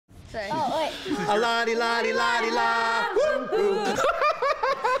Sorry. Oh, wait. A la-di-la-di-la-di-la, woo-hoo.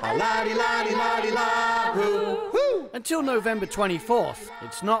 A la-di-la-di-la-di-la, woo-hoo. Until November 24th,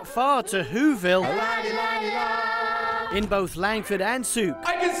 it's not far to Whoville. A la-di-la-di-la. In both Langford and Sooke.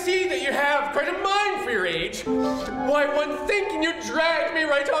 I can see that you have quite a mind for your age. Why, one thinking you dragged me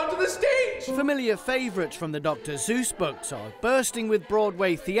right onto the stage. Familiar favourites from the Dr. Seuss books are bursting with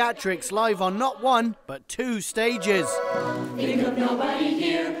Broadway theatrics live on not one, but 2 stages. Think of nobody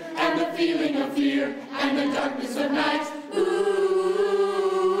here, and the feeling of fear, and the darkness of night.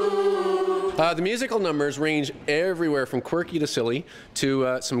 The musical numbers range everywhere from quirky to silly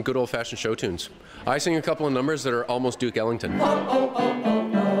to some good old-fashioned show tunes. I sing a couple of numbers that are almost Duke Ellington.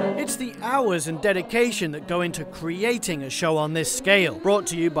 It's the hours and dedication that go into creating a show on this scale. Brought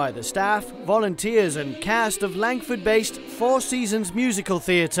to you by the staff, volunteers and cast of Langford-based 4 Seasons musical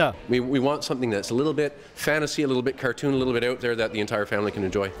theatre. We want something that's a little bit fantasy, a little bit cartoon, a little bit out there that the entire family can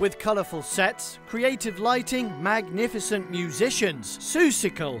enjoy. With colourful sets, creative lighting, magnificent musicians,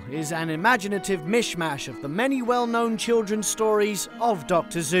 Seussical is an imaginative mishmash of the many well-known children's stories of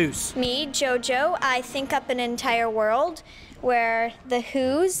Dr. Seuss. Me, Jojo, I think up an entire world where the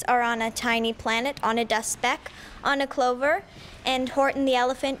Whos are on a tiny planet, on a dust speck, on a clover, and Horton the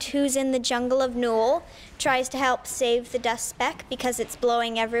elephant, who's in the jungle of Newell, tries to help save the dust speck because it's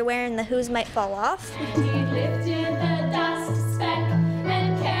blowing everywhere and the Whos might fall off. He lifted the dust speck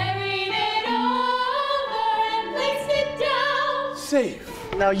and carried it over and placed it down. Safe.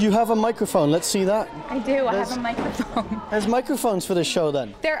 Now you have a microphone, let's see that. I do, I have a microphone. There's microphones for the show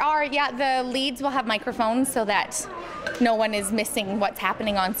then? There are, yeah, the leads will have microphones so that no one is missing what's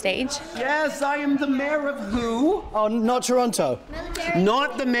happening on stage. Yes, I am the mayor of who? Oh, not Toronto.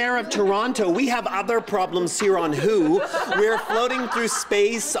 Not the mayor of Toronto. We have other problems here on Who. We're floating through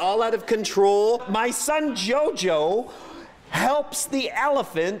space, all out of control. My son Jojo helps the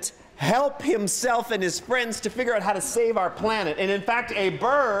elephant help himself and his friends to figure out how to save our planet. And in fact, a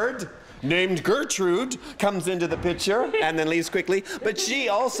bird named Gertrude comes into the picture and then leaves quickly. But she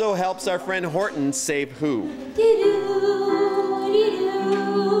also helps our friend Horton save who?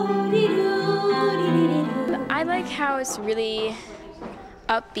 I like how it's really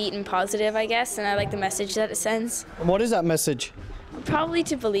upbeat and positive, I guess, and I like the message that it sends. And what is that message? Probably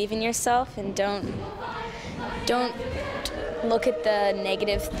to believe in yourself and don't look at the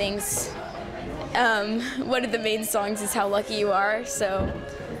negative things. One of the main songs is How Lucky You Are, so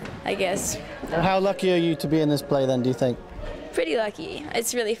I guess. And how lucky are you to be in this play then, do you think? Pretty lucky.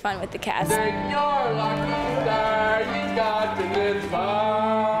 It's really fun with the cast. Then you're lucky that you got to live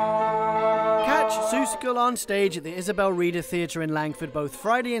far. Catch Seussical on stage at the Isabel Reader Theatre in Langford both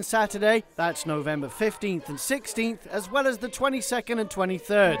Friday and Saturday. That's November 15th and 16th, as well as the 22nd and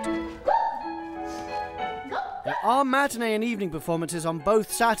 23rd. There are matinee and evening performances on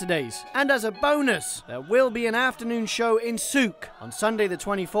both Saturdays. And as a bonus, there will be an afternoon show in Sooke on Sunday the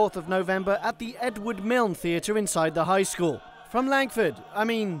 24th of November at the Edward Milne Theatre inside the high school. From Langford,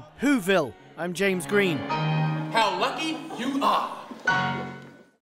 Whoville, I'm James Green. How lucky you are.